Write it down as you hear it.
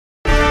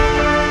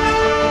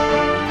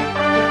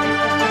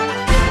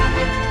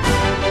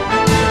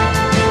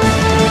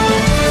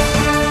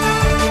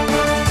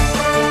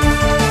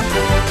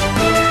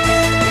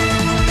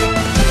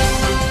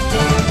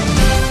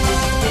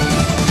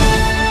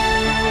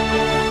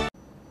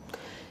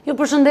Ju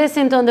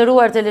përshëndesim të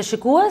nderuar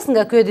teleshikues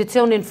nga ky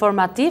edicion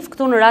informativ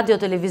këtu në Radio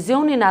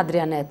Televizionin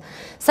Adrianet.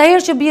 Sa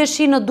herë që bie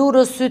shi në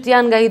Durrës, syt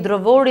janë nga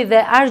hidrovori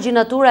dhe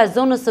argjinatura e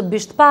zonës së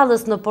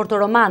Bishtpallës në Porto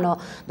Romano,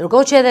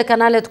 ndërkohë që edhe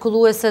kanalet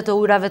kulluese të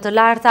ujrave të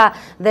larta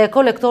dhe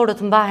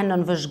kolektorët mbahen në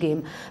vëzhgim.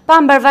 Pa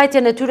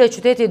mbarvajtjen e tyre,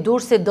 qyteti i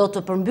Durrësit do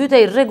të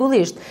përmbytej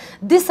rregullisht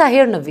disa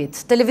herë në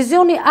vit.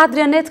 Televizioni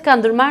Adrianet ka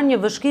ndërmarrë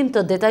një vëzhgim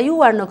të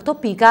detajuar në këto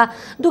pika,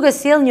 duke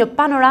sjellë një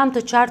panoramë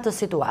të qartë të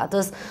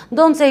situatës.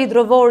 Ndonse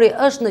hidrovori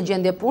është në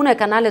gjendje pune,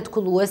 kanalet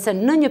kulluese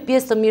në një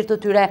pjesë të mirë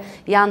të tyre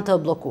janë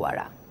të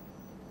blokuara.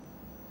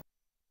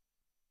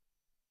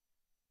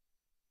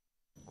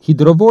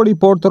 Hidrovori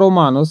Porto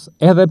Romanos,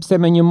 edhe pse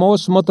me një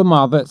moshë më të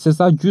madhe se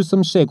sa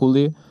gjysmë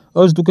shekulli,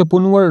 është duke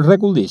punuar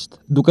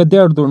rregullisht, duke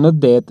derdhur në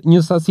det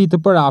një sasi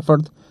të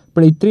përafërt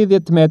prej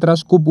 30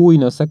 metrash kub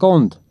ujë në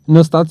sekond.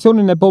 Në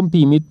stacionin e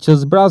pompimit që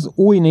zbraz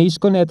ujin e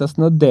ishkënetës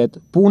në det,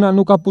 puna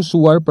nuk ka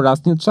pushuar për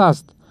asnjë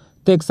çast,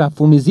 teksa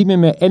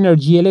furnizimi me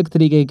energji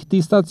elektrike i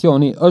këtij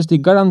stacioni është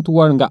i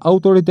garantuar nga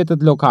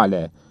autoritetet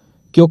lokale.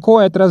 Kjo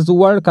kohë e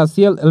trazuar ka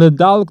sjellë edhe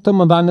dallë të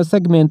mëdha në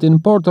segmentin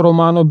Porto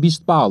Romano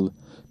Bishtpallë,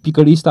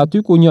 pikërisht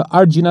aty ku një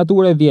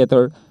argjinaturë e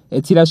vjetër,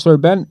 e cila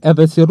shërben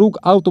edhe si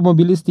rrugë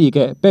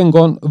automobilistike,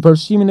 pengon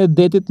vërshimin e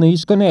detit në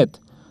Ishkënet,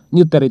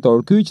 një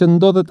territor ky që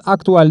ndodhet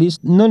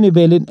aktualisht në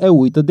nivelin e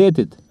ujit të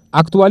detit.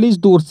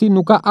 Aktualisht Durrësi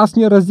nuk ka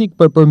asnjë rrezik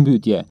për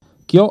përmbytje.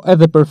 Kjo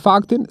edhe për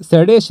faktin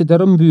se rreshtet e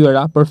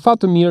rrëmbyera për fat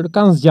të mirë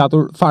kanë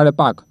zgjatur fare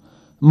pak.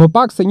 Më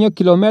pak se 1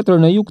 kilometër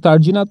në jug të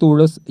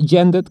argjinaturës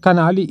gjendet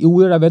kanali i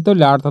ujrave të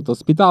larta të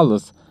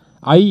Spitallës,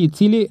 ai i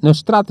cili në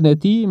shtratin e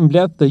tij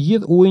mbledh të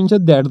gjithë ujin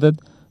që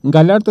derdhet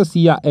nga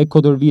lartësia e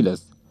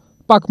Kodërvilës.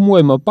 Pak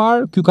muaj më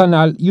parë, ky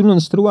kanal ju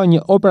nënshtrua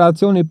një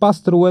operacioni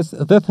pastrues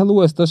dhe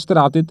thellues të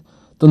shtratit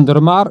të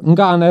ndërmarrë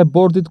nga ana e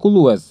bordit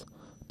kullues.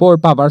 Por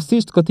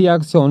pavarësisht këtij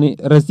aksioni,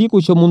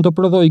 rreziku që mund të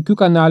prodhojë ky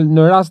kanal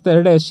në rast të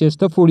rreshjesh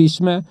të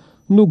furishme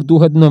nuk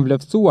duhet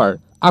nënvlerësuar.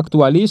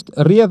 Aktualisht,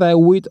 rrjedha e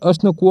ujit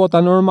është në kuota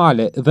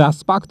normale dhe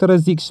as pak të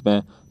rrezikshme,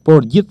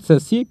 por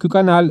gjithsesi ky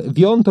kanal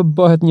vjon të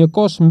bëhet një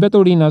kosh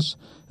mbeturinash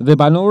dhe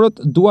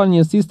banorët duan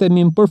një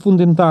sistemin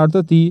përfundimtar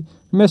të tij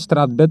me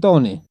shtrat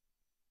betoni.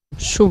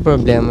 Shumë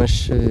problemesh,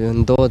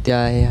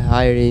 ndotja,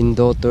 ajri i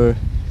ndotur,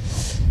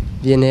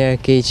 vjen herë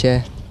keqe.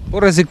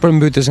 Po rrezik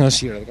përmbytjes nga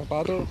shiret ka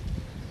patur?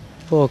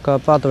 Po, ka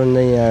patur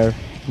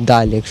ndonjëherë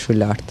dalje kështu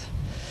lart.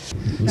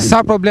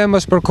 Sa problem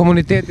është për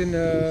komunitetin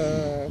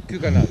ky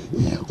kanal?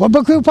 Po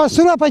ky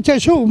pastrua pa që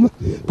shumë,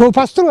 po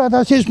pastrua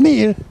ta që është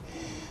mirë.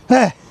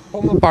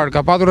 Po më parë,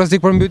 ka patur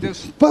rrezik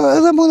përmbytjes? Po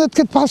edhe mundet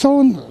këtë pasur,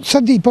 unë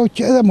së di, po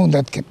edhe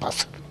mundet këtë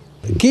pasur.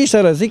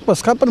 Kishte rrezik, po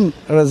s'ka për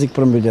rrezik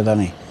përmbytje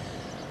tani.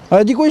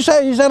 A diku ishte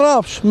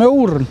rrafsh me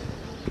urrën.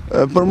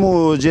 Për mu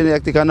gjendja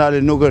e këtij kanali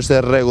nuk është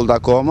e rregullt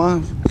akoma.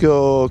 Kjo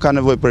ka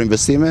nevojë për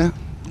investime,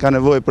 ka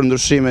nevojë për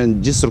ndryshime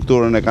në gjithë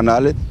strukturën e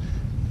kanalit.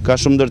 Ka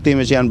shumë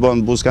ndërtime që janë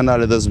bën buz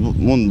kanalit dhe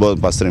mund të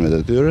bëhen pastrimet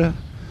e tyre.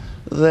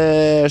 Dhe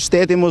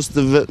shteti mos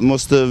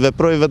të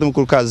veprojë vetëm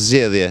kur ka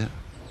zgjedhje.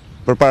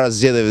 Përpara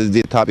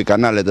zgjedhjeve të hapi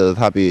kanalet dhe të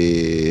hapi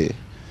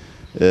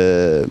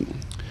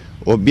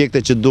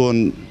objekte që duhen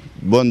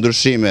bën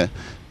ndryshime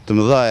të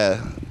mëdha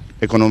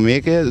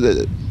ekonomike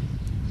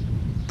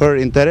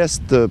për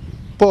interes të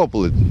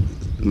popullit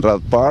në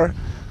radhë parë.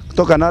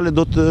 Këto kanale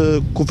do të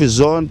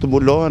kufizohen, të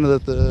mbulohen dhe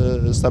të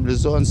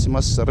stabilizohen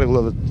sipas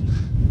rregullave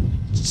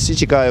si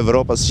që ka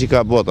Evropa, si që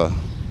ka bota.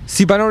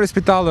 Si banor i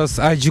Spitallës,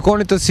 a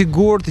gjykoni të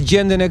sigurt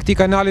gjendjen e këtij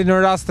kanali në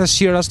rast të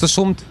shirash të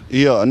shumt?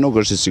 Jo, nuk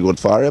është i sigurt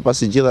fare,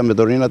 pasi gjitha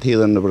metorinat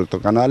hidhen nëpër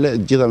këto kanale,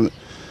 gjitha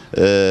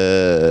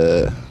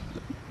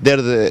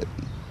derdhe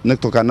në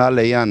këto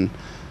kanale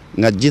janë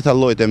nga gjitha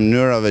llojet e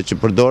mënyrave që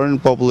përdoren,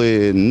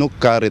 populli nuk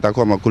ka arrit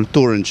akoma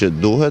kulturën që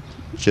duhet,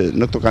 që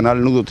në këto kanale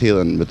nuk do të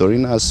hidhen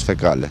metorina as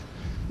fekale.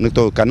 Në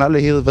këto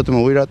kanale hidhen vetëm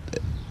ujërat,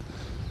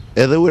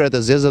 edhe ujërat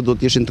e zeza do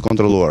të ishin të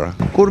kontrolluara.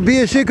 Kur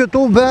bie shi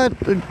këtu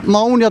bëhet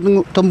maunjat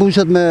të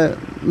mbushet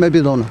me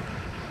bidona.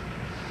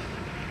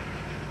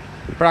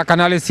 Pra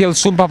kanali sjell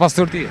shumë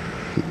papastërti.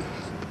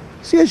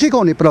 Si e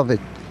shikoni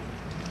provit?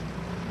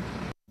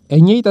 E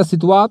njëjta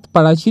situatë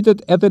paraqitet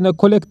edhe në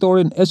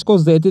kolektorin e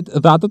Shkozetit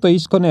dhe atë të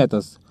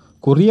Ishkënetës,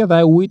 ku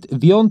rrjedha e ujit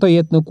vjon të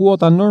jetë në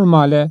kuota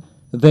normale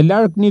dhe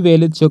larg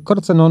nivelit që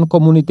kërcënon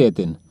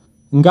komunitetin.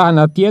 Nga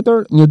ana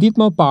tjetër, një ditë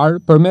më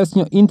parë, përmes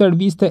një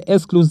interviste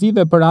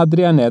ekskluzive për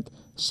Adrianet,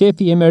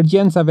 shefi i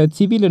emergjencave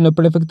civile në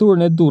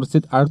prefekturën e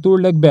Durrësit,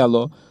 Artur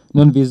Lekbello,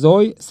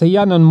 nënvizoi se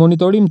janë në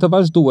monitorim të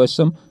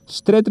vazhdueshëm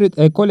shtretrit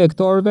e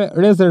kolektorëve,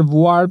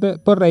 rezervuarve,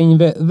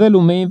 përrenjve dhe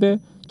lumejve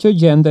që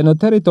gjende në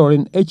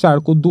territorin e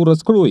qarkut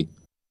Durrës-Krujë.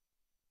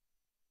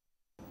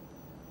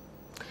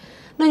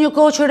 Në një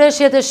kohë që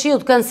rreshjet e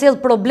shiut kanë sjellë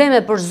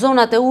probleme për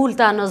zonat e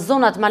ulta, në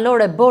zonat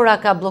malore Bora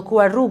ka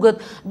bllokuar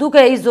rrugët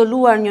duke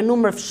izoluar një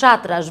numër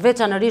fshatrash,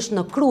 veçanërisht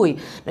në Krujë.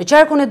 Në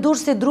qarkun e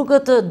Durrësit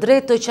rrugët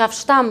drejt të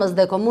Qafshtamës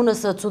dhe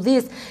komunës së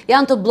Cudis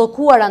janë të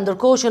bllokuara,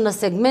 ndërkohë që në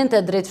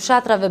segmente drejt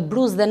fshatrave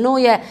Bruz dhe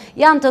Noje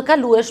janë të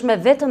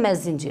kalueshme vetëm me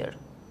zinxhir.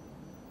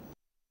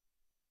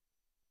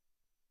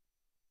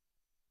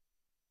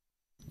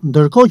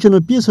 Ndërkohë që në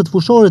pjesët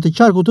fushore të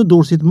qarkut të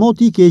Durrësit,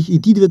 moti i keq i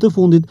ditëve të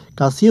fundit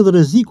ka sjellë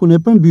rrezikun e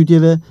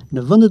përmbytjeve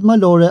në vendet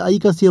malore, ai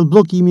ka sjellë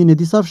bllokimin e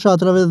disa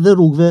fshatrave dhe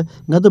rrugëve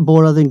nga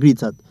Dëbora dhe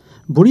Ngricat.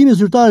 Burimi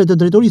zyrtare të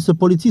drejtorisë së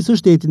policisë së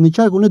shtetit në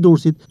qarkun e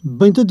Durrësit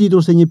bëjnë të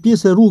ditur se një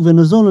pjesë e rrugëve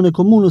në zonën e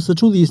komunës së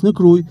Çudhisë në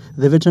Krujë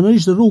dhe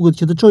veçanërisht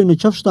rrugët që të çojnë në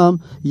Qafshtam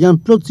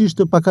janë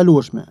plotësisht të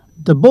pakalueshme.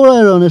 Dëbora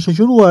e rënë, e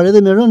shoqëruar edhe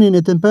me rënien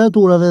e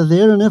temperaturave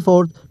dhe erën e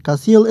fortë, ka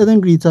sjellë edhe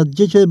Ngricat,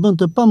 gjë që e bën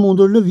të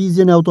pamundur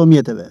lëvizjen e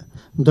automjeteve.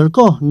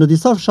 Ndërkohë, në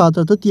disa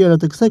fshatra të tjera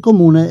të kësaj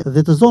komune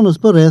dhe të zonës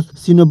përreth,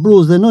 si në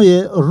Bruzë dhe Noje,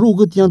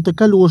 rrugët janë të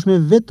kalueshme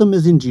vetëm me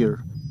zinxhir.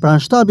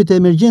 Pranë shtabit të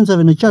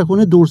emergjencave në qarkun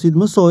e Durrësit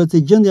mësohet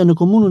se gjendja në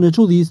komunën e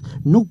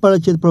Çudhisë nuk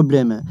paraqet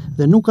probleme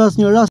dhe nuk ka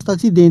asnjë rast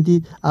aksidenti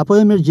apo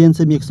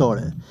emergjencë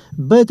mjekësore.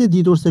 Bëhet e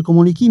ditur se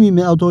komunikimi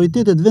me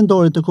autoritetet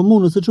vendore të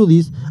komunës së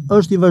Çudhisë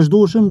është i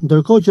vazhdueshëm,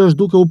 ndërkohë që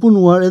është duke u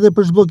punuar edhe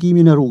për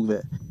zhbllokimin e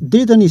rrugëve.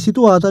 Deri tani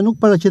situata nuk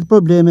paraqet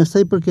probleme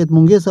sa i përket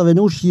mungesave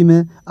në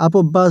ushqime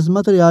apo bazë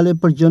materiale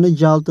për gjën e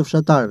gjallë të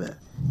fshatarëve.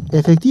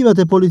 Efektivat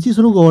e policisë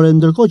rrugore,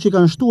 ndërkohë që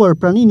kanë shtuar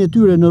praninë e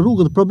tyre në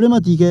rrugët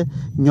problematike,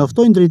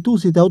 njoftojnë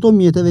drejtuesit e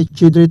automjeteve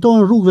që i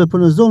drejtohen rrugëve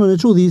për në zonën e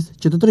Çudhisë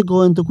që të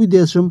tregohen të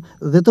kujdesshëm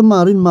dhe të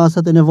marrin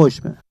masat e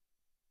nevojshme.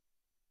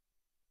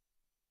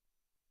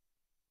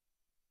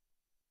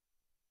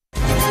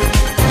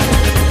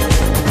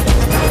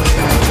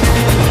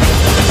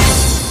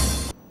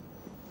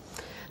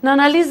 Në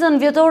analizën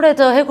vjetore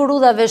të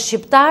hekurudhave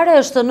shqiptare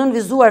është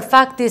nënvizuar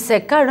fakti se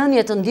ka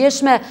rënje të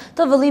ndjeshme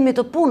të vëllimit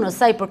të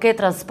punës sa i përket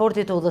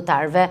transportit të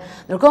udhëtarëve.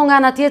 Ndërkohë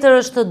nga ana tjetër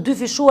është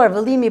dyfishuar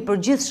vëllimi i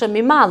përgjithshëm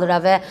i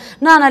mallrave.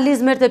 Në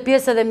analizë merrte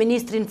pjesë edhe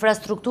ministri i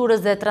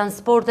infrastrukturës dhe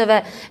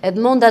transporteve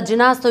Edmonda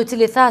Gjinasto, i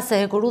cili tha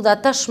se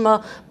hekurudha tashmë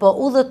po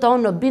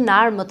udhëton në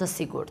binar më të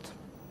sigurt.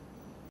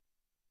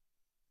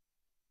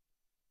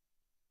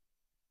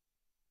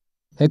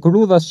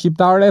 Hekurudha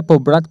shqiptare po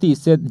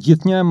braktiset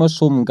gjithnjë e më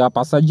shumë nga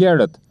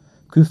pasagerët.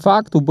 Ky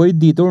fakt u bë i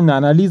ditur në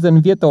analizën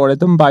vjetore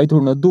të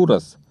mbajtur në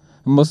Durrës.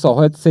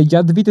 Mësohet se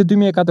gjatë vitit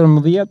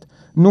 2014,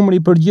 numri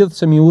i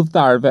përgjithshëm i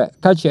udhëtarëve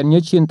ka qenë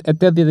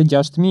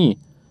 186.000.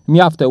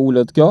 Mjaft e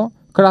ulët kjo,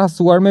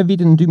 krahasuar me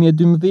vitin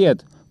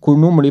 2012, kur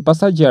numri i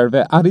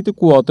pasagerëve arriti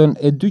kuotën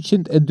e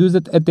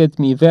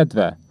 248.000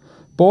 vetëve.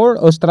 Por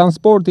është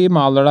transporti i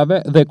mallrave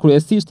dhe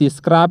kryesisht i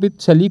skrapit,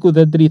 çelikut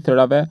dhe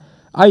drithërave,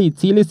 ai i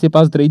cili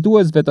sipas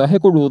drejtuesve të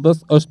hekurudhës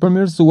është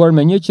përmirësuar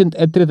me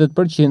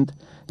 130%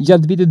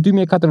 gjatë vitit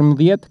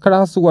 2014,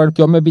 krahasuar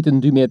kjo me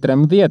vitin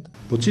 2013.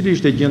 Po cili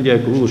ishte gjendja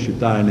e hekurudhës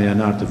shqiptare në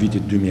janar të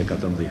vitit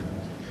 2014?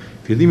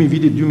 Fillimi i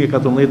vitit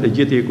 2014 e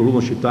gjeti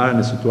hekurudhën shqiptare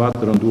në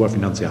situatë të rënduar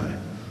financiare.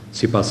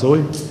 Si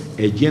pasojë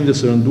e gjendjes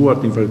së rënduar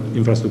të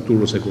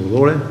infrastrukturës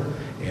hekurudhore,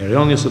 e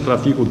rënjes së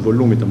trafikut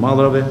volumit të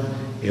mallrave,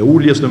 e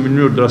uljes në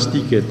mënyrë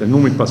drastike të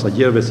numrit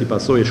pasagerëve si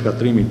pasojë e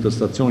shkatrimit të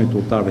stacionit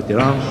udhëtarëve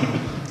Tiranë,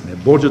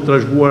 borxhet të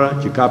trashëguara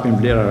që kapin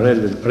vlera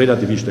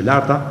relativisht të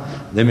larta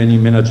dhe me një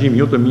menaxhim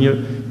jo të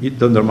mirë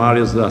të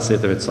ndërmarrjes dhe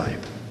aseteve të saj.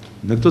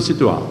 Në këtë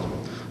situatë,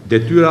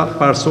 detyra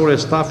parësore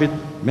e stafit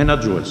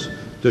menaxhues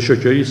të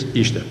shoqërisë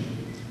ishte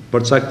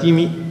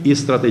përcaktimi i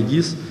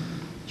strategjisë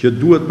që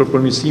duhet për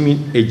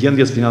përmirësimin e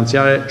gjendjes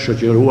financiare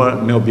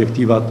shoqëruar me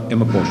objektivat e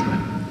mëposhtme.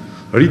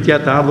 Rritja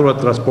e ardhurat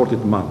të transportit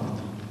të mallit,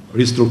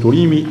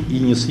 ristrukturimi i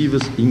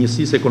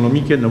njësisë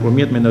ekonomike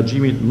nëpërmjet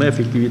menaxhimit me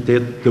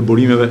efektivitet të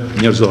burimeve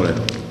njerëzore.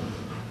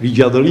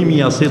 Rigjallërimi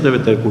i aseteve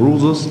të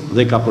hekurudhës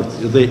dhe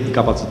i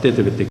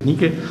kapaciteteve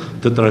teknike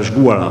të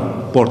trashëguara,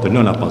 por të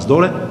nëna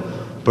pasdore,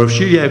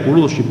 përfshirja e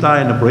hekurudhës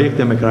shqiptare në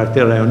projekte me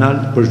karakter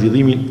rajonal për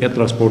zhvillimin e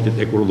transportit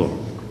hekurudhor.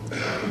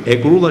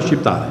 Hekurudha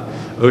shqiptare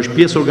është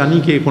pjesë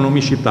organike e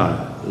ekonomisë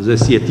shqiptare dhe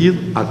si e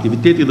tillë,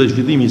 aktiviteti dhe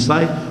zhvillimi i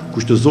saj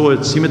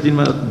kushtëzohet si me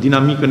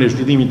dinamikën e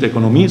zhvillimit të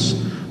ekonomisë,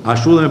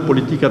 ashtu dhe me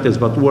politikat e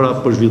zbatuara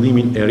për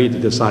zhvillimin e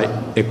rrjetit të saj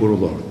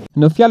hekurudhor.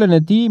 Në fjalën e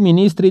tij,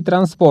 ministri i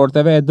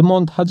transporteve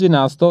Edmond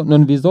Gjinasto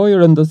nënvizoi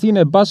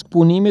rëndësinë e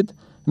bashkëpunimit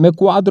me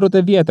kuadrot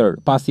e vjetër,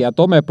 pasi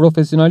ato me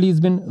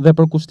profesionalizmin dhe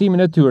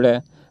përkushtimin e tyre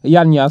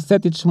janë një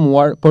aset i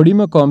çmuar për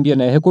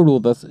rimëkëmbjen e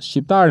hekurudhës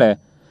shqiptare.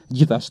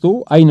 Gjithashtu,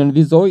 ai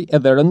nënvizoi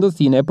edhe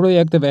rëndësinë e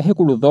projekteve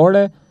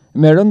hekurudhore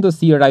me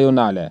rëndësi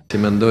rajonale. Si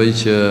mendoj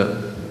që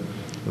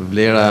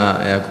vlera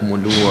e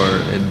akumuluar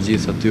e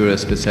gjithë atyre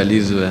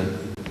specialistëve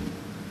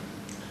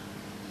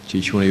që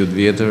i quhen jutë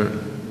vjetër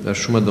është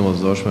shumë e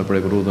domosdoshme për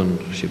hekurudhën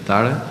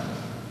shqiptare.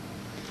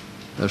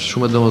 Është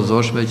shumë e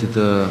domosdoshme që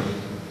të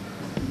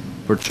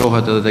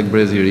përçohet edhe tek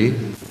brezi i ri,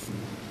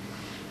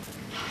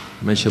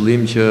 me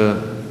qëllim që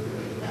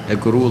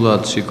hekurudha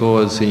të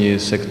shikohet si një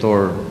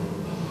sektor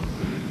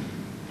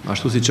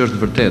ashtu siç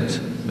është vërtet,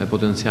 me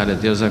potenciale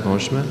të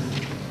jashtëzakonshme,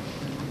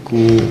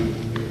 ku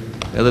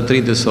edhe të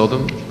rinjtë e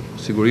sotëm,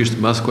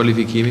 sigurisht mas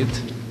kualifikimit,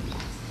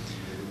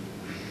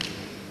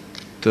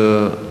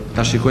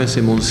 ta shikojnë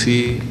si mundësi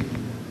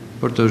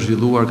për të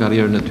zhvilluar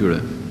karrierën e tyre,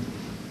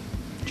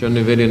 që në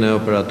nivelin e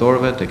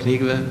operatorëve,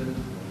 teknikëve,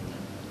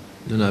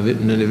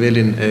 në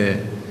nivelin e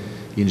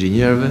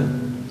inxhinierëve,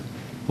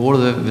 por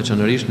dhe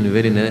veçanërisht në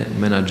nivelin e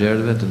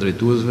menaxherëve, të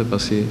drejtuesve,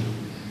 pasi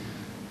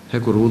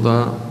hekurudha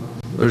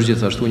është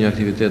gjithashtu një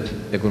aktivitet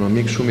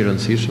ekonomik shumë i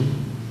rëndësishëm.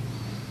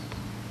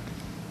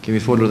 Kemi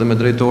folur dhe me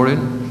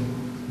drejtorin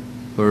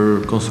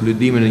për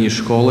konsolidimin e një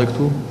shkolle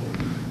këtu,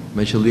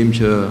 me qëllim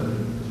që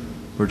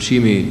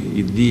përçimi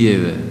i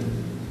dijeve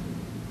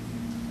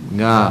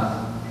nga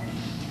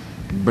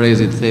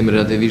brezit themi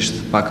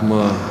relativisht pak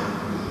më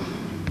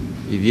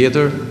i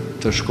vjetër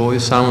të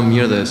shkojë sa më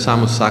mirë dhe sa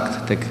më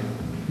sakt tek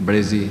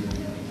brezi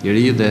i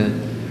ri dhe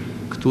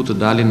këtu të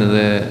dalin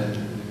edhe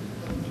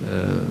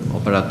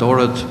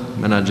operatorët,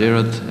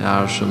 menaxherët e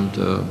arshëm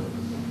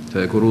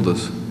të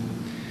Ekurudës.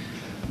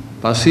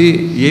 Pasi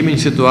jemi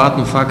në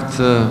situatë në fakt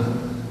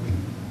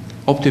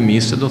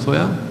optimiste, do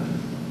thoja,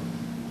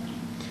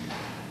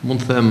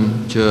 mund të them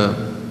që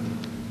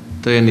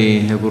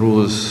treni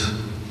Ekurudës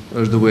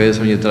është duke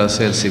ecur një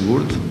trasë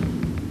sigurt.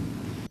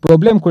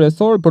 Problem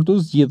kryesor për të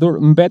zgjidhur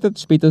mbetet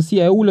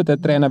shpejtësia e ulët e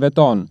trenave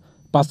tonë,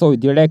 pasojë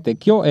direkte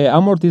kjo e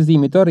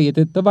amortizimit të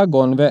rrjetit të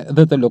vagonëve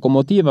dhe të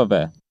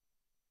lokomotivave.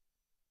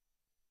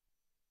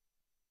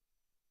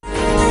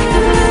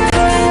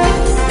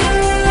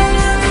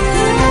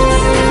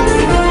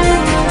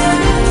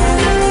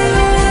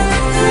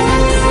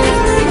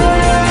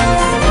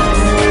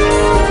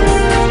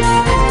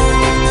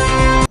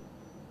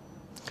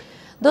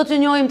 Do t'ju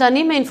njohim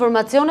tani me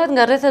informacionet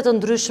nga rrethet të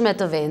ndryshme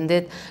të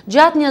vendit.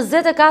 Gjatë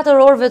 24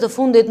 orëve të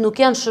fundit nuk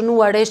janë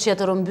shënuar rreshje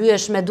të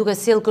rrëmbyeshme duke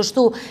sjellë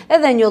kështu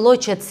edhe një lloj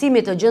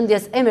qetësimi të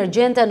gjendjes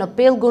emergjente në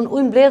pellgun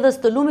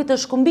ujëmbledhës të lumit të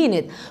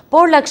Shkumbinit,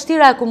 por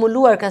lagështira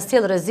akumuluar ka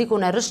sjellë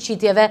rrezikun e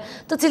rrëshqitjeve,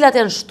 të cilat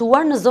janë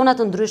shtuar në zona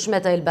të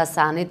ndryshme të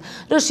Elbasanit.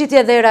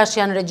 Rrëshqitje dherash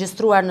janë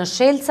regjistruar në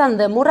Shelcan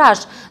dhe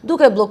Murrash,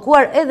 duke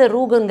bllokuar edhe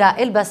rrugën nga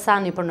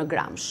Elbasani për në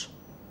Gramsh.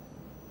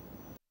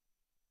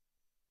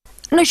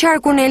 Në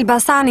qarkun e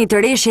Elbasanit,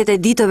 rreshjet e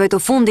ditëve të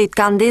fundit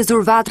kanë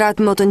ndezur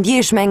vatrat më të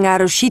ndjeshme nga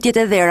rrëshqitjet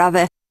e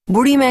dherave.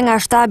 Burime nga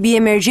shtabi i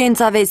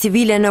emergjencave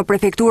civile në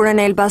prefekturën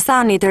e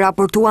Elbasanit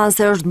raportuan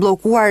se është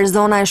bllokuar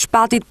zona e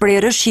shpatit prej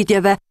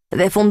rrëshqitjeve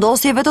dhe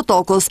fundosjeve të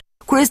tokës,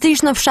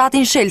 kryesisht në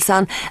fshatin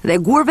Shelcan dhe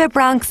gurve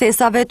pranë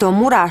kthesave të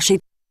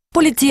Murrashit.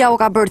 Policia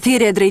u ka bërë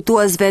thirrje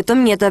drejtuesve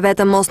të mjeteve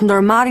të mos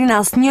ndërmarrin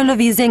asnjë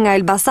lëvizje nga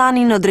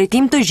Elbasani në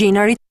drejtim të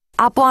Gjinarit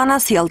apo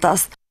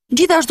Anasjelltas.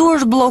 Gjithashtu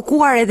është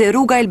bllokuar edhe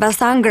rruga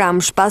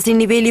Elbasan-Gramsh, pasi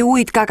niveli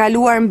ujit ka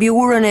kaluar mbi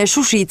urën e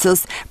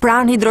Shushicës,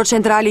 pranë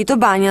hidrocentralit të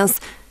Banjës,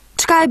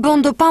 çka e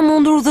bën të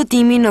pamundur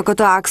udhëtimin në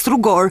këtë aks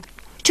rrugor.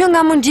 Që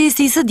nga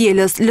mëngjesi së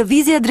dielës,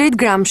 lëvizja drejt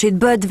Gramshit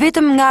bëhet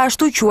vetëm nga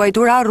ashtu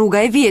quajtura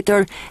rruga e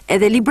vjetër.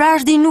 Edhe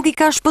Librazhdi nuk i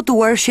ka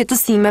shpëtuar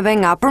shqetësimeve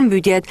nga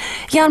përmbytjet.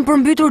 Janë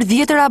përmbytur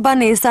 10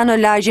 banesa në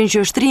lagjen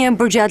që shtrihen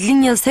përgjatë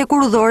linjës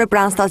hekurudhore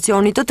pranë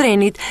stacionit të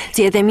trenit,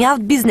 si edhe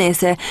mjaft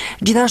biznese.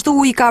 Gjithashtu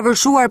i ka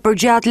vërshuar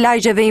përgjatë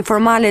lagjeve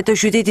informale të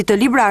qytetit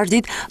të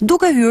Librazhdit,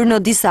 duke hyrë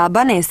në disa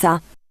banesa.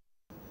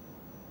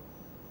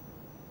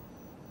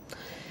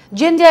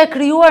 Gjendja e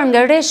krijuar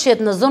nga rreshjet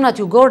në zonat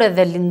jugore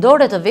dhe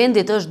lindore të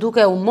vendit është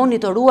duke u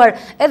monitoruar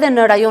edhe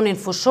në rajonin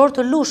fushor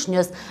të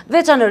Lushnjës,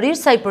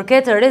 veçanërisht sa i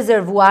përket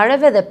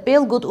rezervuareve dhe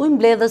pellgut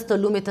ujëmbledhës të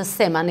lumit të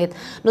Semanit.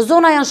 Në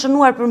zona janë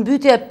shënuar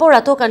përmbytje, por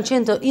ato kanë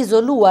qenë të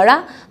izoluara,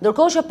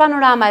 ndërkohë që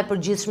panorama e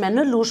përgjithshme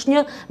në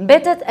Lushnjë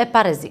mbetet e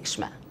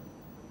parrezikshme.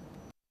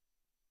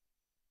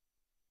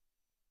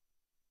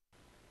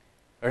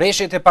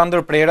 Rreshjet e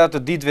pandërprera të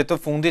ditëve të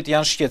fundit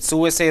janë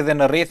shqetësuese edhe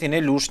në rrethin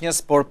e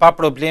Lushnjës, por pa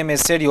probleme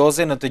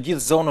serioze në të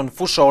gjithë zonën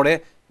fushore,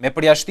 me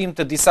përjashtim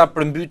të disa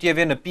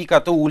përmbytjeve në pika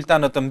të ulta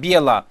në të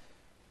mbjella.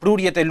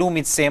 Prurjet e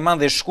lumit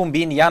Seman dhe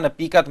Shkumbin janë në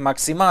pikat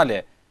maksimale.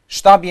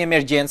 Shtabi i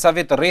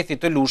emergjencave të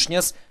rrethit të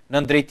Lushnjës,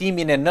 në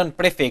drejtimin e nën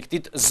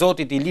prefektit,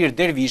 zotit Ilir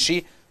Dervishi,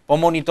 po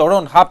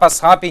monitoron hap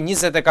pas hapi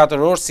 24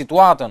 orë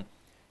situatën.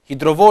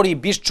 Hidrovori i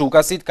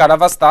Bishçukasit,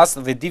 Karavastas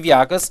dhe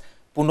Divjakës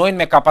punojnë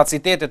me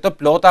kapacitete të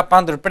plota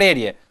pa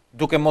ndërprerje,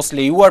 duke mos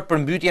lejuar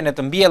përmbytjen e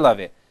të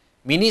mbjellave.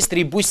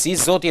 Ministri i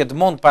Bujqësisë, zoti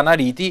Edmond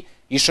Panariti,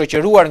 i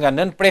shoqëruar nga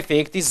nën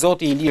prefekti,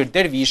 zoti Ilir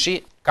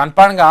Dervishi, kanë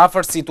parë nga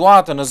afër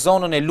situatën në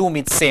zonën e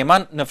lumit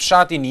Seman në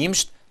fshatin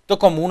Imsht të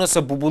komunës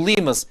së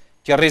Bubullimës,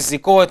 që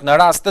rrezikohet në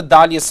rast të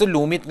daljes së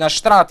lumit nga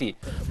shtrati.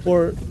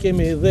 Por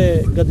kemi dhe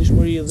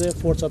gatishmëri dhe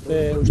forcat e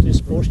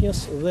ushtrisë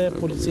poshtjes dhe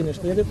policinë e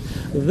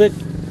shtetit dhe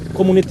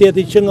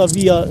komuniteti që nga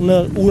vija në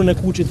urën e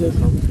Kuçit,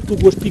 këtu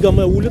ku është pika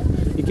më e ulët,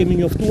 i kemi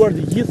njoftuar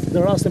të gjithë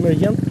në rast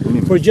emergjent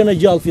për gjën e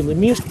gjallë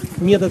fillimisht,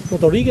 mjetet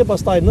motorike,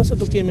 pastaj nëse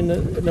do kemi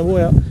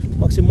nevoja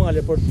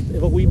maksimale për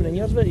evakuimin e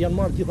njerëzve, janë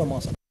marrë gjitha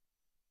masat.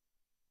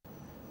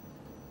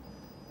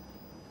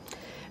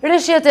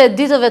 Rreshjet e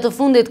ditëve të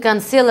fundit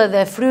kanë sjellë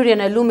edhe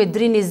fryrjen e lumit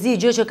Drinizi,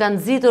 gjë që kanë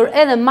nxitur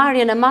edhe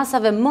marrjen e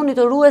masave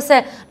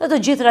monitoruese në të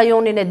gjithë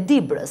rajonin e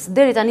Dibrës.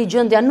 Deri tani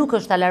gjendja nuk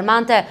është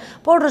alarmante,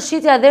 por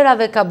rrëshqitja e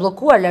dherave ka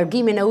bllokuar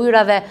largimin e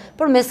ujrave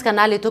përmes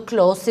kanalit të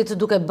Klosit,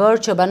 duke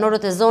bërë që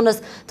banorët e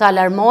zonës të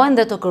alarmohen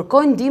dhe të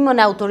kërkojnë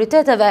ndihmën e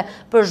autoriteteve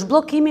për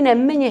zhbllokimin e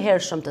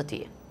menjëhershëm të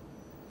tij.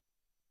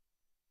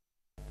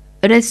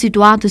 Rreth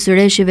situatës së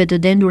rreshjeve të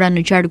dendura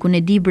në qarkun e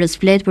Dibrës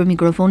flet për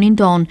mikrofonin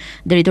ton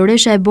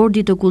drejtoresha e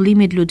bordit të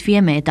kullimit Lutfie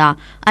Meta.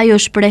 Ajo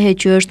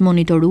shprehet që është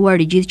monitoruar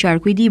i gjithë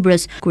qarku i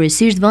Dibrës,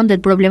 kryesisht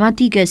vendet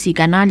problematike si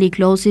kanali i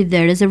Klosit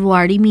dhe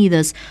rezervuari i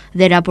Midhës,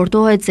 dhe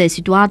raportohet se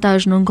situata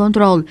është nën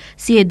kontroll,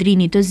 si e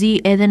Drini të Zi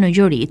edhe në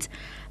Gjoric.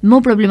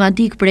 Më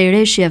problematik prej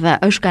rreshjeve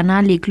është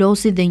kanali i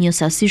Klosit dhe një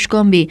sasi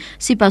shkëmbi,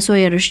 si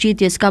pasojë e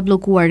rrëshqitjes ka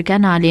bllokuar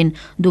kanalin,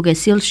 duke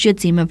sjellë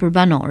shqetësime për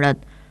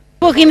banorët.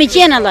 Po, kemi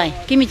qenë allaj,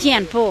 kemi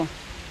qenë, po.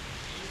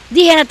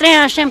 Dihera 3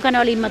 herë shem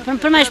kanali më,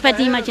 për ma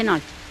shpajtima që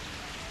naltë.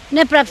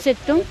 Ne prapë se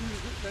të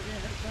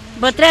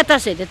bë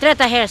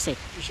treta herë se.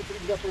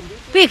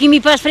 Po,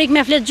 kemi pas frikë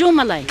me fletë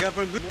gjumë allaj.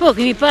 Po,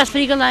 kemi pas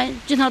frikë allaj,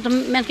 gjithë natë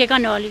me të ke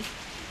kanali.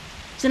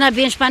 Se na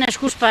bjenë shpana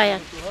shku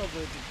shpaja.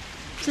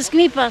 Se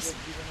s'kemi pas.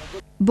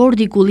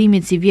 Bordi i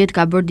kullimit si vjet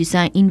ka bërë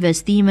disa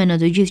investime në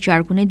të gjithë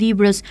qarkun e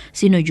Dibrës,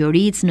 si në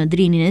Gjoric, në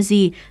Drinin e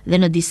Zi dhe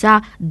në disa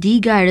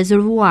diga e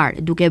rezervuar,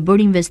 duke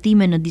bërë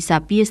investime në disa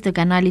pjesë të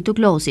kanalit të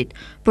Klosit,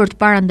 për të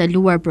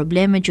parandaluar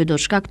probleme që do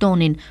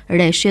shkaktonin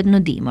rreshjet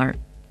në dimër.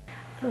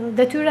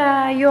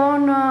 Detyra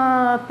jonë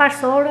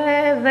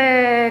parsore dhe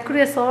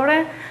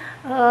kryesore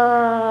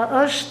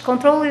është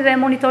kontrolli dhe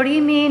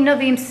monitorimi në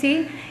vimësi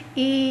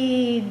i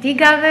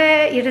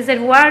digave, i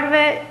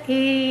rezervuarve,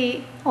 i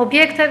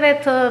objekteve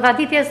të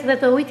vaditjes dhe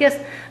të ujtjes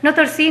në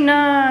tërësi në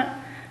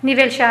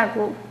nivel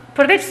qarku.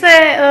 Përveç se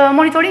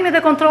monitorimi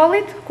dhe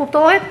kontrollit,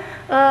 kuptohet,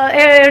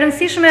 e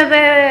rëndësishme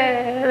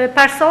dhe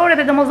parsore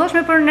dhe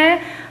domosdoshme për ne,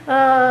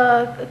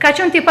 ka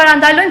qenë t'i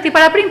parandalojmë, t'i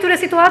paraprim këtyre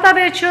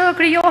situatave që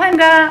krijohen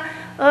nga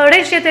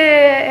rreshjet e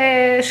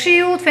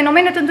shiut,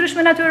 fenomenet të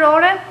ndryshme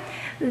natyrore,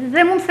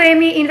 dhe mund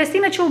themi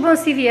investimet që u bën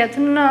si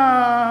vjetë në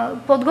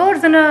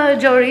Podgorë dhe në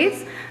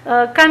Gjoric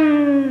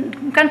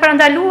kanë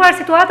parandaluar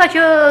situata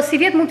që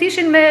si vjetë mund të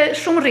ishin me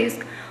shumë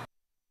risk.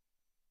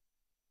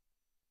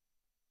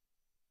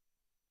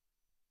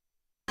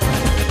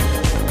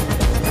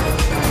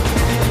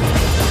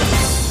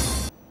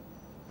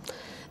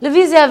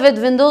 Lëvizja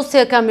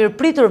vetëvendosje ka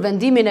mirëpritur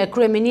vendimin e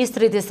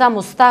kryeministrit Isa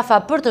Mustafa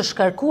për të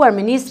shkarkuar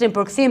ministrin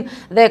përkthim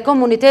dhe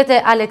komunitete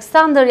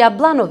Aleksandr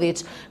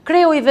Jablanović.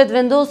 Kreu i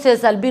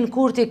vetëvendosjes Albin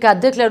Kurti ka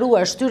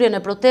deklaruar shtyrjen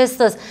e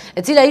protestës,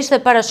 e cila ishte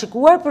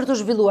parashikuar për të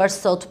zhvilluar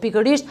sot,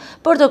 pikërisht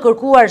për të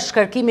kërkuar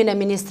shkarkimin e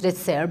ministrit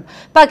serb.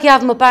 Pak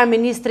javë më parë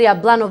ministri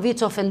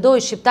Jablanović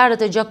ofendoi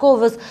shqiptarët e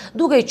Gjakovës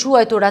duke i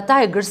quajtur ata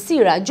e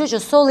gërsira, gjë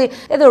që solli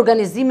edhe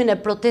organizimin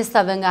e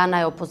protestave nga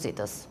ana e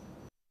opozitës.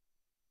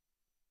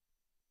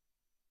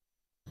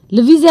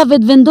 Lëvizja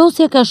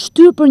vetëvendosje ka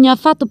shtyrë për një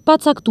afat të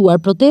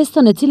pacaktuar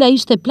protestën e cila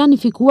ishte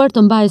planifikuar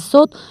të mbahet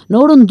sot në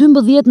orën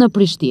 12 në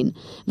Prishtinë.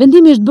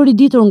 Vendimi është bërë i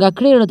ditur nga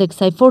krerët e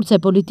kësaj force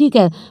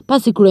politike,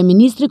 pasi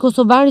kryeministri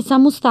kosovar Isa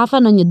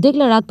Mustafa në një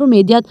deklaratë për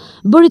mediat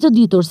bëri të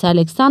ditur se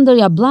Aleksandr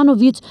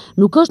Jablanović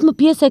nuk është më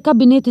pjesë e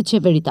kabinetit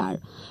qeveritar.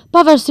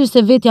 Pavarësisht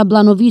se vetë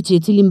Jablanovići,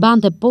 i cili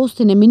mbante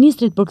postin e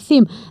ministrit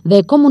përkthim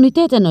dhe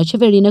komunitete në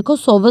qeverinë e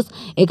Kosovës,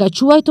 e ka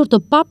quajtur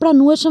të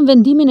papranueshëm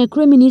vendimin e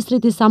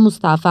kryeministrit Isa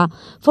Mustafa.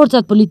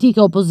 Forcat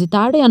politike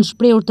opozitare janë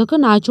shprehur të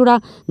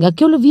kënaqura nga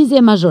kjo lëvizje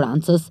e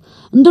mazhorancës.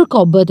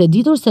 Ndërkohë bëhet e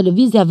ditur se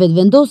lëvizja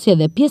vetëvendosje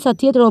dhe pjesa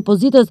tjetër e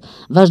opozitës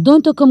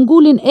vazhdojnë të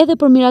këmbgulin edhe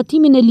për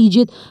miratimin e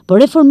ligjit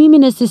për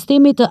reformimin e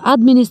sistemit të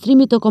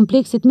administrimit të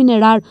kompleksit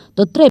minerar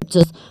të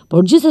Trepçës,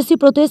 por gjithsesi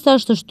protesta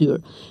është shtyrë.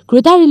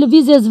 Kryetari i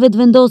lëvizjes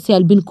vetëvendosje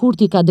Albin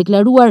Kurti ka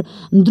deklaruar,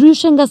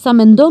 ndryshe nga sa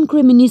mendon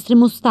kryeministri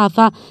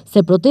Mustafa,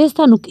 se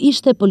protesta nuk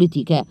ishte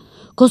politike.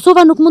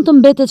 Kosova nuk mund të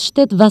mbetet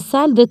shtet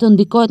vasal dhe të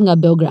ndikohet nga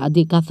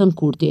Beogradi, ka thënë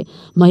Kurti.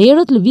 Më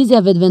herët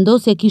lëvizja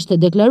vetëvendosje kishte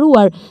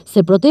deklaruar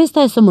se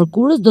protesta e së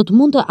mërkurës do të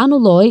mund të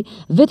anullojë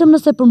vetëm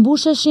nëse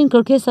përmbusheshin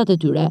kërkesat e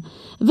tyre.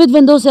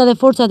 Vetëvendosja dhe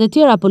forcat e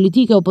tjera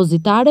politike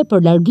opozitare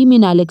për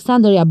largimin e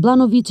Aleksandr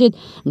Jablanovićit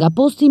nga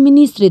posti i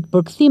ministrit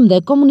përkthim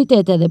dhe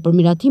komunitete dhe për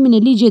miratimin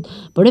e ligjit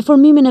për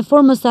reformimin e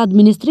formës së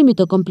administrimit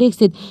të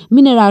kompleksit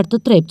minerar të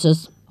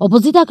Trepçës.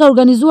 Opozita ka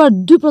organizuar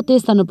 2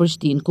 protesta në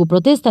Prishtinë, ku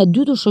protesta e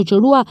dytë u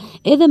shoqërua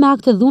edhe me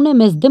akte dhune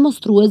mes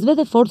demonstruesve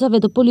dhe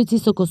forcave të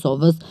policisë së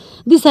Kosovës.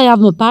 Disa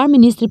javë më parë,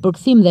 ministri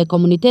përkthim dhe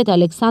komunitete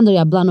Aleksandr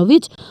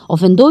Jablanović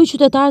ofendoi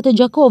qytetarët e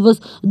Gjakovës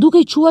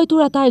duke i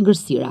quajtur ata e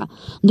gërsira.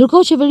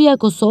 Ndërkohë qeveria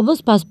e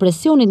Kosovës, pas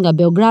presionit nga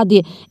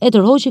Beogradi, e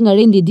tërhoqi nga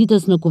rendi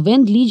ditës në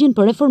kuvend ligjin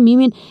për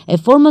reformimin e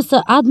formës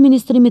së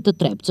administrimit të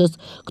Trepçës.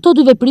 Këto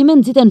dy veprime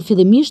nxiten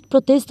fillimisht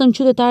protestën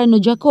qytetare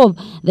në Gjakov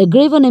dhe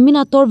grevën e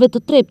minatorëve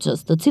të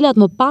Trepçës, të cilat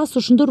më pas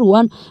u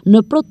shndërruan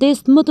në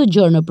protest më të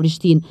gjerë në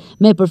Prishtinë,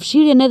 me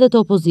përfshirjen edhe të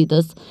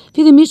opozitës.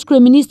 Fillimisht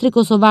kryeministri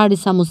kosovar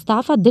Isa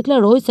Mustafa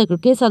deklaroi se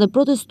kërkesat e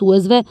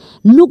protestuesve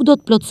nuk do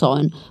të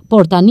plotësohen,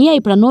 por tani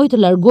ai pranoi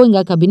të largojë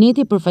nga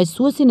kabineti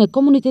përfaqësuesin e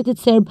komunitetit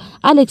serb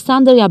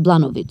Aleksandr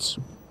Jablanović.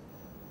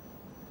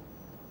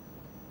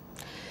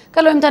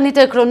 Kalojmë tani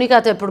te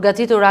kronikat e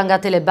përgatitura nga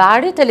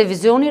Telebari,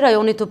 televizioni i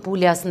rajonit të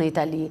Puljas në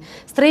Itali.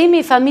 Strehimi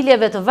i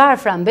familjeve të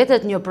varfra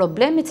mbetet një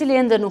problem i cili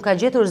ende nuk ka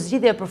gjetur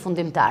zgjidhje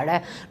përfundimtare.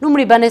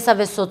 Numri i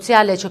banesave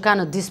sociale që ka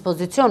në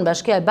dispozicion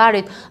Bashkia e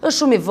Barit është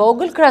shumë i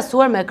vogël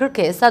krahasuar me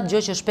kërkesat,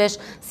 gjë që shpesh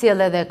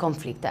sjell edhe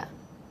konflikte.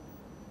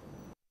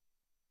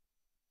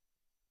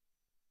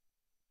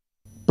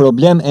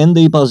 Problem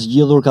ende i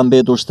pasgjidhur ka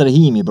mbetur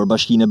strehimi për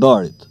Bashkinë e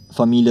Barit.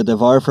 Familjet e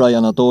varfra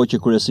janë ato që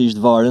kryesisht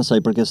varen sa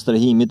i përket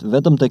strehimit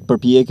vetëm tek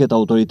përpjekjet e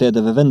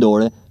autoriteteve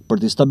vendore për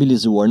t'i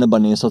stabilizuar në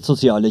banesat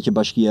sociale që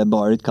Bashkia e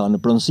Barit ka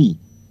në pronësi.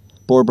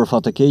 Por për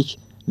fat të keq,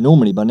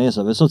 numri i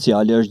banesave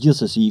sociale është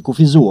gjithsesi i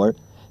kufizuar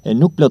e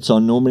nuk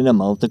plotson numrin e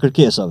madh të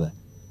kërkesave.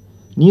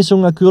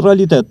 Nisur nga ky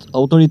realitet,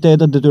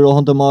 autoritetet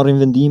detyrohen të marrin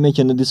vendime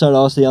që në disa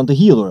raste janë të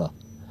hidhura.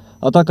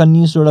 Ata kanë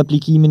nisur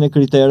aplikimin e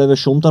kritereve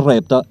shumë të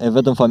rrepta e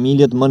vetëm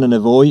familjet më në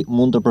nevojë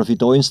mund të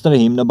përfitojnë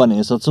strehim në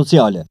banesat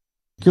sociale.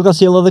 Kjo ka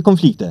sjellë edhe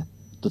konflikte,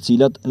 të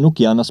cilat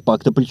nuk janë as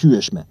pak të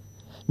pëlqyeshme.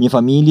 Një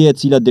familje e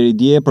cila deri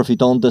dje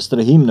përfitonte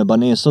strehim në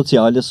banesë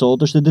sociale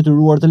sot është e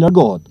detyruar të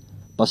largohet,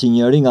 pasi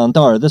njëri nga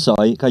anëtarët e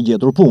saj ka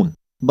gjetur punë.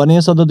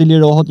 Banesa do t'i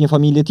lirohet një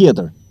familje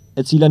tjetër,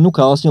 e cila nuk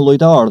ka asnjë lloj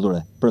të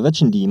ardhure,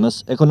 përveç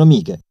ndihmës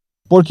ekonomike.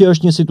 Por kjo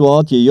është një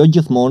situatë që jo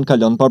gjithmonë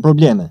kalon pa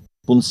probleme.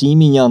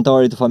 Punësimi i një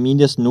antari të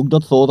familjes nuk do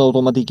të thotë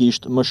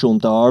automatikisht më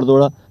shumë të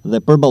ardhura dhe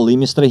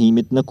përballimi i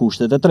strehimit në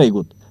kushtet e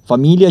tregut.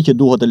 Familja që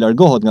duhet të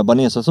largohet nga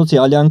banesa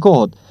sociale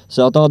ankohet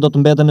se ata do të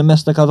mbeten në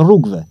mes të katër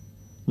rrugëve,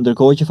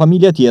 ndërkohë që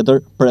familja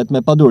tjetër pret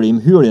me padurim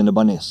hyrje në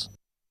banesë.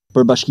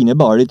 Për Bashkinë e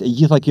Barit,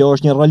 gjitha kjo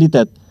është një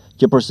realitet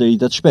që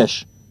përsëritet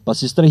shpesh,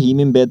 pasi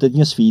strehimi mbetet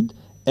një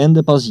sfidë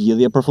ende pa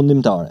zgjidhje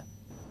përfundimtare.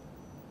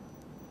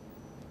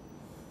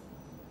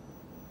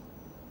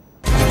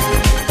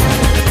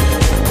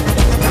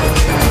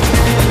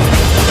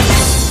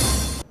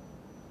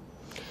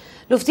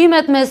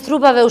 Luftimet mes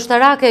trupave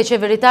ushtarake e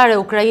qeveritare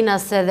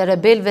ukrainase dhe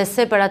rebelëve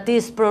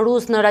separatist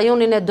prorus në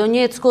rajonin e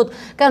Donjeckut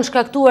kanë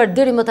shkaktuar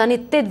deri më tani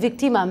 8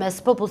 viktima mes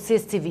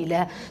popullsisë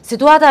civile.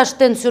 Situata është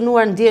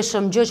tensionuar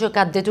ndjeshëm, gjë që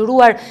ka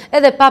detyruar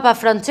edhe Papa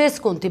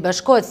Franceskun t'i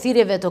bashkohet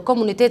thirrjeve të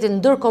komunitetit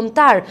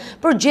ndërkombëtar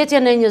për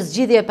gjetjen e një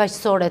zgjidhje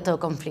paqësore të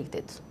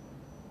konfliktit.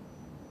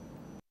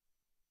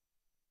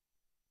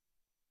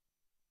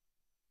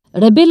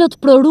 Rebelët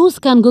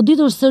prorus kanë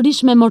goditur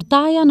sërish me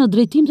mortaja në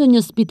drejtim të një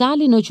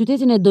spitali në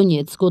qytetin e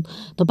Donjeckut.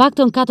 Të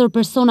paktën 4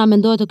 persona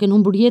mendohet të kenë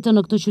humbur jetën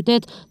në këtë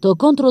qytet të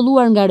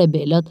kontrolluar nga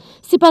rebelët.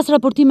 Sipas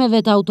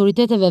raportimeve të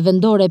autoriteteve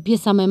vendore,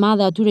 pjesa më e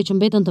madhe atyre që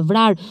mbetën të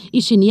vrarë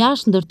ishin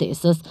jashtë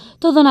ndërtesës.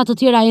 Të dhëna të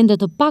tjera ende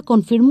të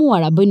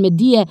pakonfirmuara bëjnë me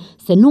dije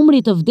se numri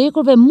të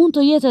vdekurve mund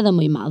të jetë edhe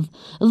më i madh.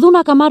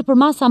 Dhuna ka marrë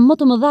përmasa më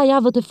të mëdha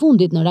javët e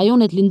fundit në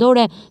rajonet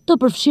lindore të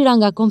përfshira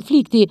nga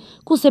konflikti,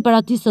 ku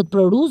separatistët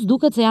prorus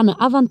duket se janë në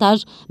avantazh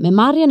me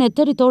marrjen e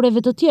territoreve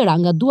të tjera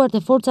nga duart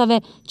e forcave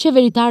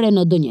qeveritare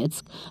në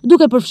Donjeck,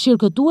 duke përfshirë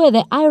këtu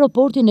edhe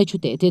aeroportin e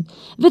qytetit.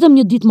 Vetëm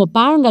një ditë më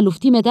parë nga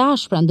luftimet e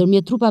ashpra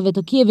ndërmjet trupave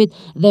të Kievit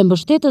dhe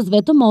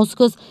mbështetësve të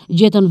Moskës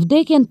gjetën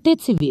vdekjen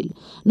 8 civil.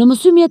 Në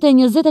mësymjet e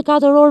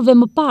 24 orëve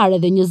më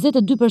parë dhe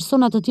 22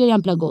 persona të tjerë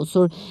janë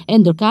plagosur. E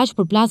ndërkaq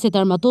përplasjet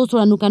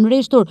armatosura nuk kanë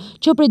rreshtur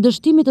që prej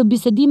dështimit të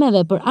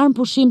bisedimeve për armë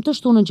pushim të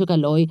shtunën që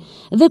kaloi.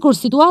 Dhe kur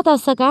situata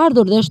sa ka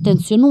ardhur dhe është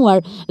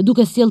tensionuar,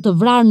 duke sjellë të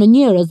vrarë në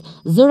njerëz,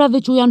 zërave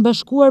që janë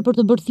bashkuar për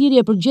të bërë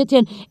thirrje për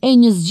gjetjen e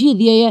një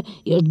zgjidhjeje,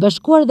 i është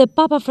bashkuar dhe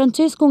Papa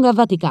Francesku nga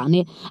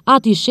Vatikani.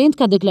 Ati i shenjtë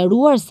ka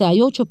deklaruar se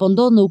ajo që po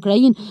ndodh në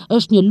Ukrainë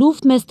është një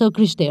luftë mes të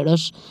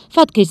krishterësh.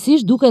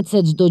 Fatkeqësisht duket se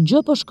çdo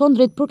gjë po shkon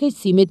drejt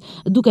përkeqësimit,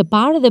 duke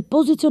parë edhe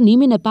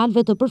pozicionimin e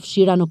palëve të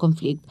përfshira në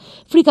konflikt.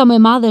 Frika më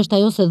e madhe është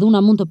ajo se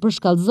dhuna mund të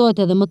përshkallëzohet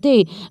edhe më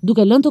tej,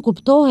 duke lënë të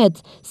kuptohet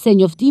se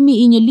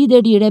njoftimi i një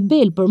lideri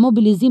rebel për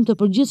mobilizim të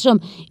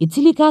përgjithshëm, i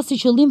cili ka si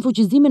qëllim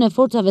fuqizimin e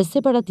forcave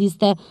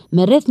separatiste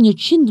me rreth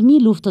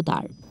 100.000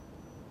 luftëtar.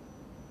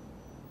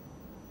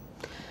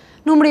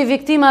 Numri i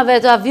viktimave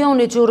të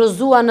avionit që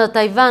urrëzua në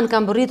Tajvan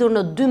ka mbërritur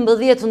në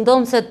 12,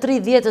 ndonë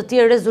 30 të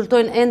tjerë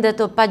rezultojnë ende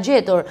të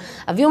pagjetur.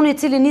 Avioni i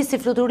cili nisi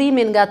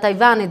fluturimin nga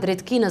Tajvani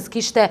drejt Kinës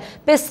kishte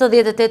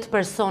 58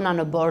 persona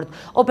në bord.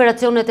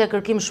 Operacionet e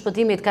kërkim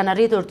shpëtimit kanë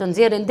arritur të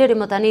nxjerrin deri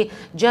më tani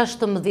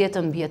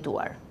 16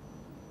 mbijetuar.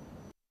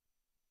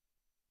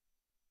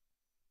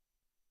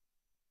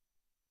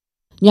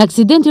 Një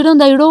aksident i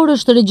rënd ajror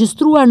është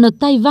regjistruar në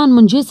Tajvan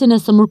mëngjesin e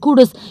së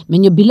mërkurës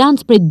me një bilanc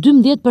prej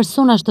 12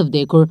 personash të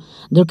vdekur,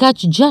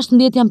 ndërkaq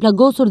 16 janë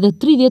plagosur dhe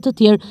 30 të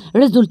tjerë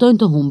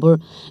rezultojnë të humbur.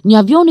 Një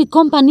avion i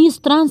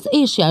kompanisë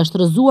Trans-Asia është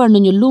rrëzuar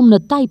në një lum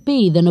në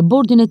Taipei dhe në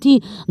bordin e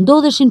tij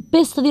ndodheshin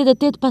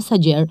 58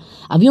 pasagjerë.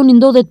 Avioni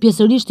ndodhet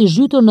pjesërisht i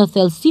zhytur në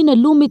thellësinë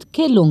e lumit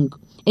Kelung.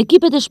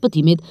 Ekipet e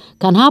shpëtimit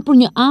kanë hapur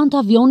një anë të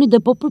avionit dhe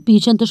po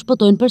përpiqen të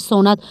shpëtojnë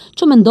personat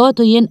që mendohet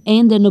të jenë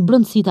ende në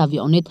brendësitë e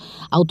avionit.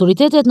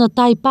 Autoritetet në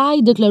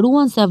Taipei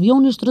deklaruan se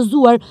avioni është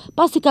rrëzuar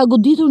pasi ka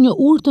goditur një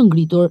urë të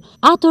ngritur.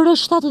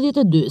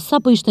 ATR-72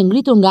 sapo ishte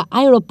ngritur nga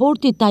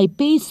aeroporti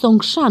Taipei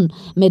Songshan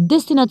me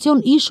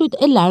destinacion ishujt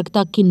e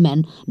largta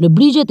Kinmen, në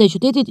brigjet e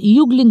qytetit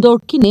juglindor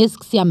kinez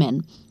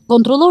Xiamen.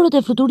 Kontrollorët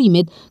e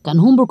fluturimit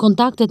kanë humbur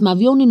kontaktet me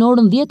avionin në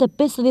orën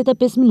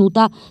 10:55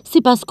 minuta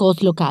sipas kohës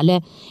lokale.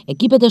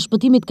 Ekipet e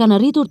shpëtimit kanë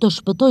arritur të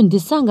shpëtojnë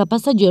disa nga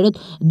pasagjerët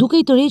duke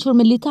i tërhequr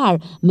me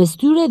litar, mes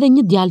tyre edhe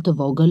një djalë të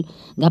vogël.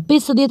 Nga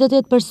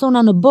 58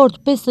 persona në bord,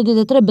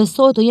 53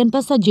 besohet të jenë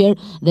pasagjerë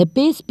dhe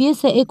 5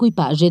 pjesë e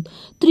ekuipazhit.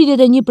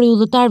 31 prej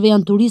udhëtarëve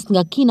janë turistë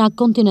nga Kina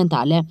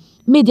kontinentale.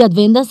 Mediat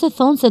vendase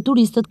thonë se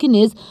turistët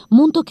kinez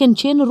mund të kenë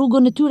qenë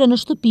rrugën e tyre në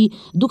shtëpi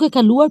duke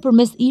kaluar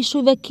përmes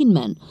ishujve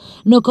Kinmen.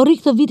 Në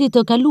korrik të vitit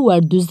të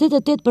kaluar,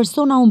 48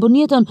 persona humbën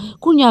jetën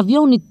kur një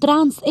avion i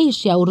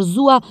Trans-Asia u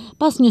rrëzua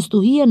pas një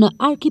stuhie në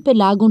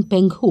arkipelagun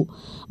Penghu.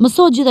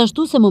 Mësohet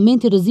gjithashtu se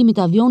momenti i rrëzimit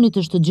të avionit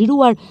është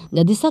xhiruar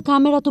nga disa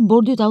kamera të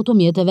bordit të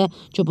automjeteve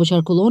që po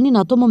qarkullonin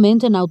ato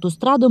momente në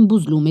autostradën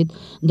Buzlumit,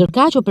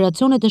 ndërkaq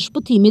operacionet e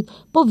shpëtimit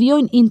po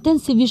vijojnë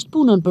intensivisht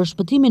punën për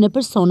shpëtimin e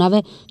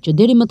personave që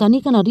deri më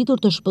tani kanë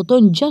arritur të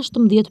shpëtojnë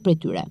 16 prej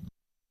tyre.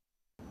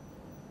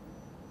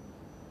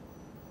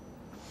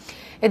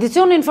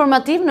 Edicioni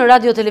informativ në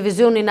radio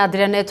televizionin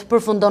Adrianet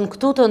përfundon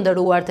këtu të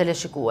nderuar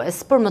teleshikues.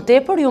 Për më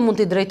tepër ju mund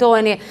t'i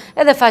drejtoheni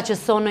edhe faqes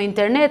sonë në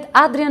internet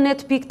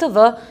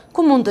adrianet.tv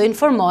ku mund të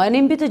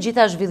informoheni mbi të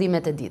gjitha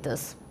zhvillimet e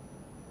ditës.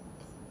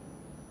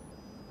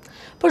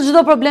 Për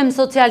çdo problem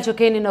social që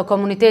keni në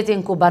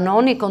komunitetin ku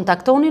banoni,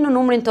 kontaktoni në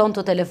numrin ton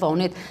të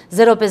telefonit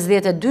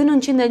 052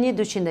 901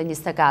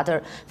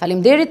 224.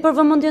 Faleminderit për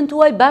vëmendjen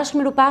tuaj,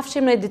 bashkë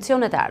mirupafshim në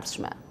edicionet e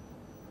ardhshme.